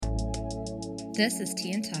This is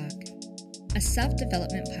Tea and Talk, a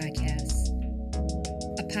self-development podcast.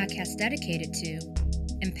 A podcast dedicated to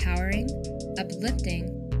empowering, uplifting,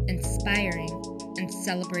 inspiring, and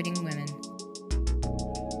celebrating women.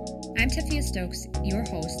 I'm Tafia Stokes, your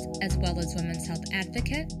host, as well as women's health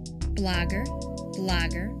advocate, blogger,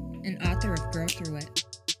 and author of Grow Through It.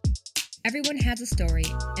 Everyone has a story,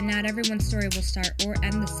 and not everyone's story will start or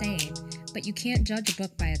end the same, but you can't judge a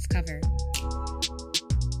book by its cover.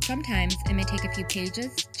 Sometimes it may take a few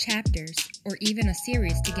pages, chapters, or even a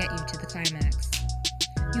series to get you to the climax.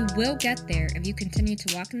 You will get there if you continue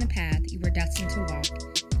to walk in the path you were destined to walk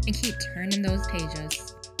and keep turning those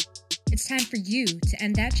pages. It's time for you to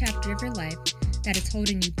end that chapter of your life that is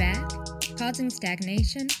holding you back, causing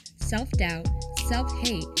stagnation, self-doubt,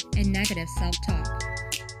 self-hate, and negative self-talk.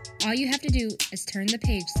 All you have to do is turn the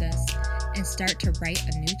page, sis, and start to write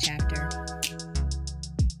a new chapter.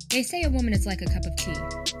 They say a woman is like a cup of tea.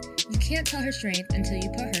 You can't tell her strength until you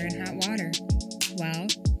put her in hot water. Well,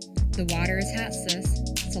 the water is hot, sis,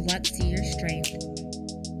 so let's see your strength.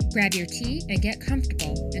 Grab your tea and get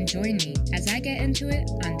comfortable and join me as I get into it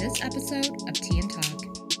on this episode of Tea and Talk.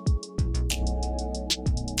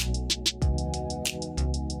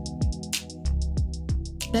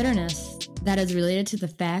 Bitterness that is related to the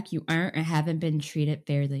fact you aren't or haven't been treated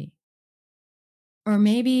fairly. Or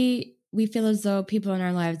maybe we feel as though people in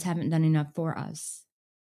our lives haven't done enough for us.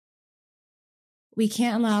 We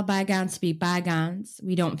can't allow bygones to be bygones.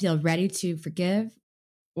 We don't feel ready to forgive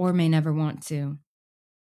or may never want to.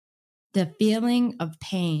 The feeling of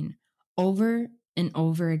pain over and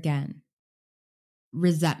over again.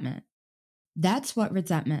 Resentment. That's what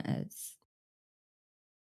resentment is.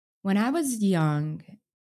 When I was young,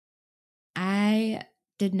 I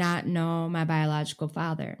did not know my biological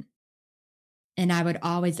father. And I would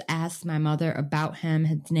always ask my mother about him,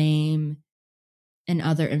 his name, and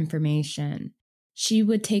other information. She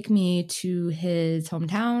would take me to his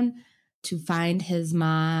hometown to find his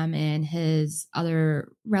mom and his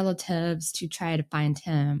other relatives to try to find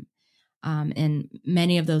him. And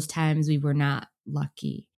many of those times we were not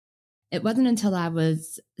lucky. It wasn't until I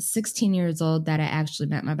was 16 years old that I actually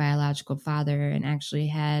met my biological father and actually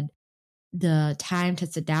had the time to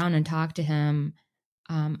sit down and talk to him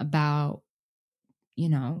about,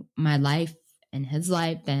 my life and his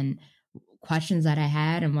life and questions that I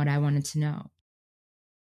had and what I wanted to know.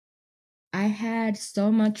 I had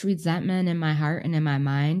so much resentment in my heart and in my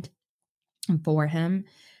mind for him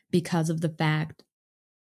because of the fact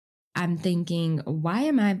I'm thinking, why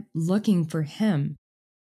am I looking for him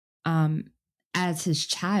as his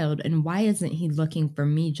child? And why isn't he looking for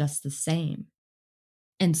me just the same?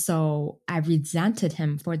 And so I resented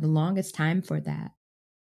him for the longest time for that.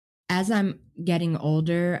 As I'm getting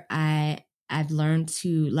older, I've learned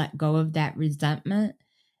to let go of that resentment,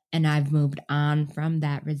 and I've moved on from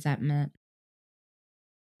that resentment.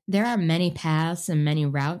 There are many paths and many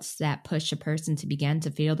routes that push a person to begin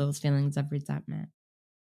to feel those feelings of resentment.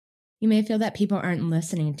 You may feel that people aren't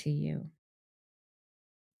listening to you.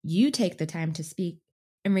 You take the time to speak,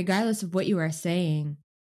 and regardless of what you are saying,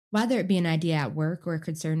 whether it be an idea at work or a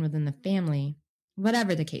concern within the family,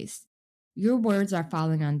 whatever the case, your words are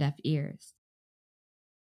falling on deaf ears.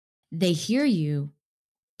 They hear you,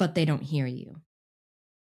 but they don't hear you.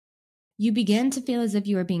 You begin to feel as if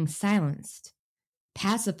you are being silenced,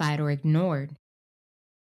 pacified, or ignored.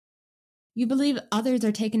 You believe others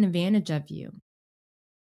are taking advantage of you.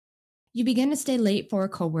 You begin to stay late for a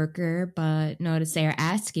coworker, but notice they are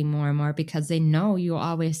asking more and more because they know you'll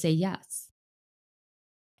always say yes.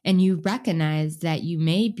 And you recognize that you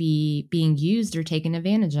may be being used or taken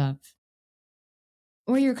advantage of.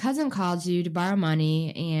 Or your cousin calls you to borrow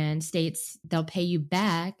money and states they'll pay you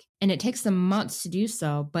back, and it takes them months to do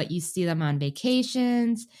so, but you see them on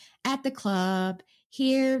vacations, at the club,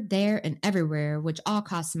 here, there, and everywhere, which all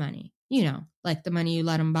costs money. Like the money you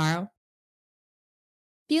let them borrow.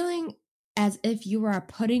 Feeling as if you are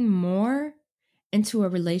putting more into a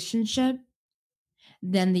relationship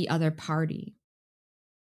than the other party.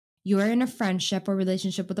 You are in a friendship or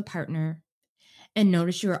relationship with a partner, and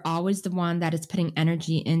notice you are always the one that is putting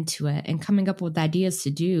energy into it and coming up with ideas to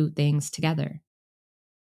do things together.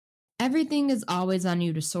 Everything is always on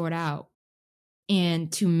you to sort out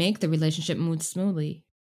and to make the relationship move smoothly.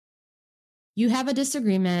 You have a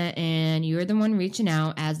disagreement and you're the one reaching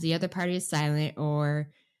out as the other party is silent, or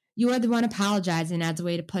you are the one apologizing as a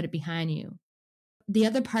way to put it behind you. The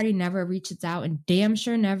other party never reaches out and damn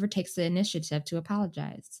sure never takes the initiative to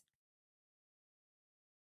apologize.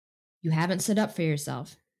 You haven't stood up for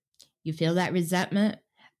yourself. You feel that resentment,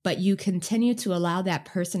 but you continue to allow that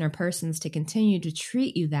person or persons to continue to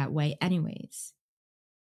treat you that way anyways.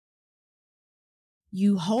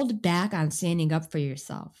 you hold back on standing up for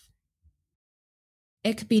yourself.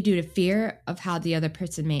 It could be due to fear of how the other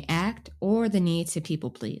person may act or the need to people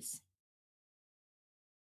please.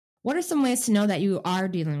 What are some ways to know that you are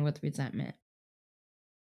dealing with resentment?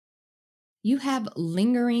 You have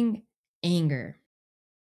lingering anger.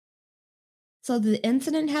 So the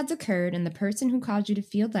incident has occurred and the person who caused you to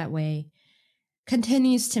feel that way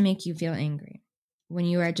continues to make you feel angry when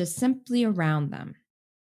you are just simply around them.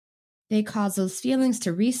 They cause those feelings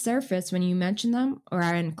to resurface when you mention them or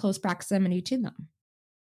are in close proximity to them.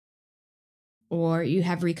 Or you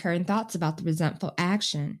have recurring thoughts about the resentful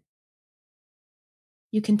action.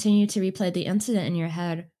 You continue to replay the incident in your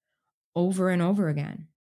head over and over again.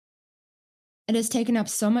 It has taken up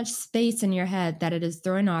so much space in your head that it is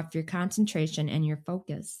throwing off your concentration and your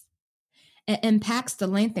focus. It impacts the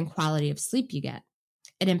length and quality of sleep you get.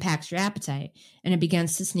 It impacts your appetite, and it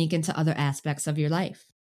begins to sneak into other aspects of your life.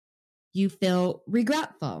 You feel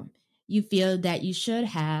regretful. You feel that you should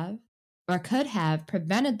have or could have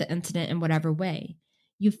prevented the incident in whatever way.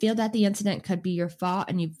 You feel that the incident could be your fault,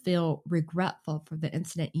 and you feel regretful for the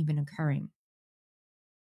incident even occurring.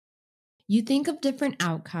 You think of different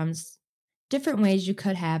outcomes, different ways you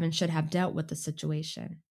could have and should have dealt with the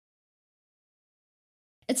situation.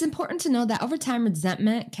 It's important to know that over time,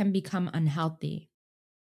 resentment can become unhealthy.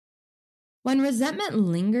 When resentment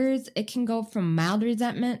lingers, it can go from mild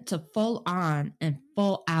resentment to full on and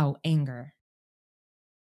full out anger.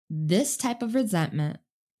 This type of resentment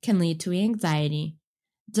can lead to anxiety,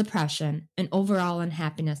 depression, and overall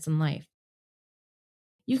unhappiness in life.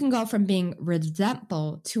 You can go from being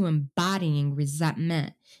resentful to embodying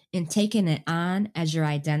resentment and taking it on as your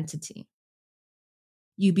identity.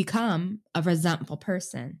 You become a resentful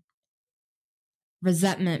person.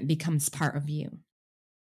 Resentment becomes part of you.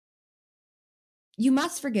 You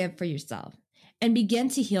must forgive for yourself and begin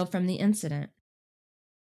to heal from the incident.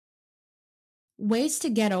 Ways to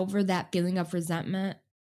get over that feeling of resentment: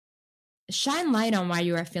 shine light on why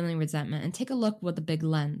you are feeling resentment and take a look with a big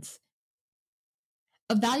lens.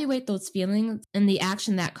 Evaluate those feelings and the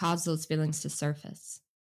action that caused those feelings to surface.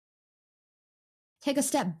 Take a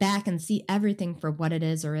step back and see everything for what it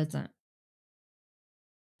is or isn't.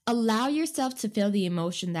 Allow yourself to feel the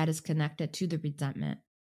emotion that is connected to the resentment.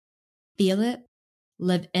 Feel it,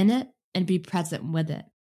 live in it, and be present with it.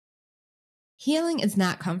 Healing is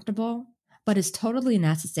not comfortable, but is totally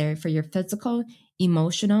necessary for your physical,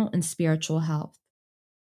 emotional, and spiritual health.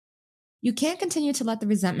 You can't continue to let the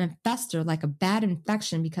resentment fester like a bad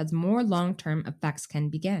infection because more long-term effects can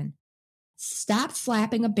begin. Stop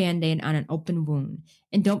slapping a Band-Aid on an open wound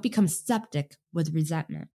and don't become septic with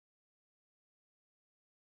resentment.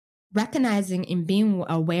 Recognizing and being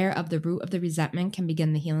aware of the root of the resentment can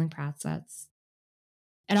begin the healing process.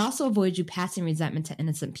 It also avoids you passing resentment to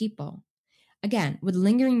innocent people. Again, with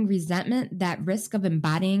lingering resentment, that risk of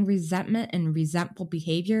embodying resentment and resentful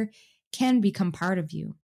behavior can become part of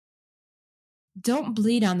you. Don't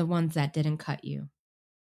bleed on the ones that didn't cut you.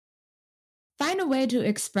 Find a way to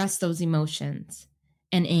express those emotions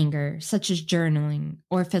and anger, such as journaling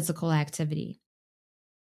or physical activity.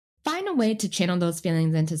 Find a way to channel those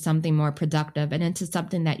feelings into something more productive and into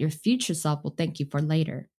something that your future self will thank you for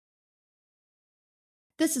later.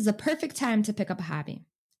 This is a perfect time to pick up a hobby.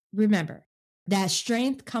 Remember that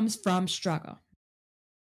strength comes from struggle.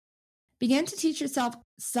 Begin to teach yourself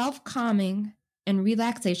self-calming and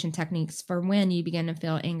relaxation techniques for when you begin to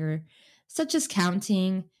feel anger, such as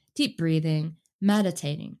counting, deep breathing,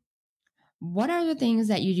 meditating. What are the things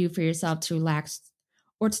that you do for yourself to relax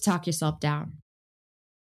or to talk yourself down?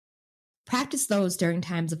 Practice those during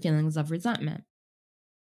times of feelings of resentment.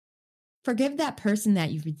 Forgive that person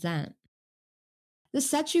that you resent. This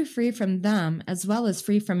sets you free from them as well as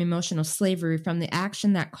free from emotional slavery from the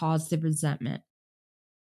action that caused the resentment.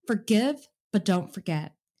 Forgive, but don't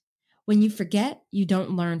forget. When you forget, you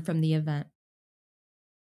don't learn from the event.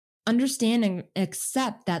 Understand and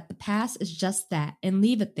accept that the past is just that and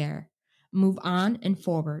leave it there. Move on and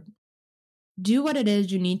forward. Do what it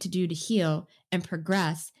is you need to do to heal and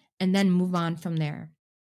progress, and then move on from there.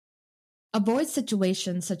 Avoid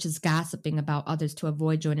situations such as gossiping about others to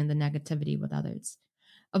avoid joining the negativity with others.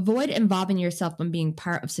 Avoid involving yourself in being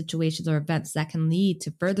part of situations or events that can lead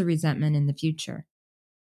to further resentment in the future.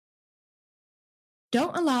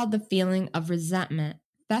 Don't allow the feeling of resentment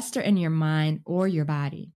fester in your mind or your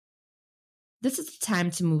body. This is the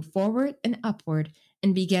time to move forward and upward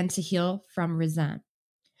and begin to heal from resent.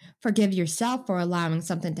 Forgive yourself for allowing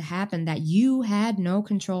something to happen that you had no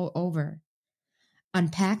control over.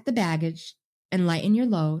 Unpack the baggage and lighten your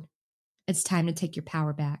load. It's time to take your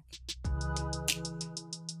power back.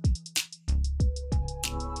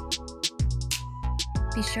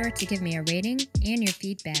 Be sure to give me a rating and your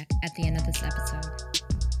feedback at the end of this episode.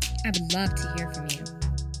 I would love to hear from you.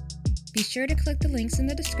 Be sure to click the links in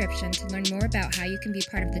the description to learn more about how you can be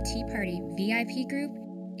part of the Tea Party VIP group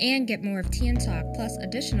and get more of Tea and Talk plus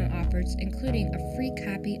additional offers, including a free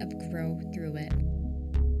copy of Grow Through It.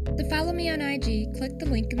 To follow me on IG, click the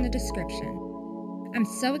link in the description. I'm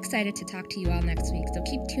so excited to talk to you all next week, so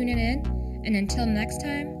keep tuning in, and until next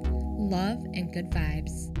time, love and good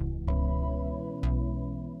vibes.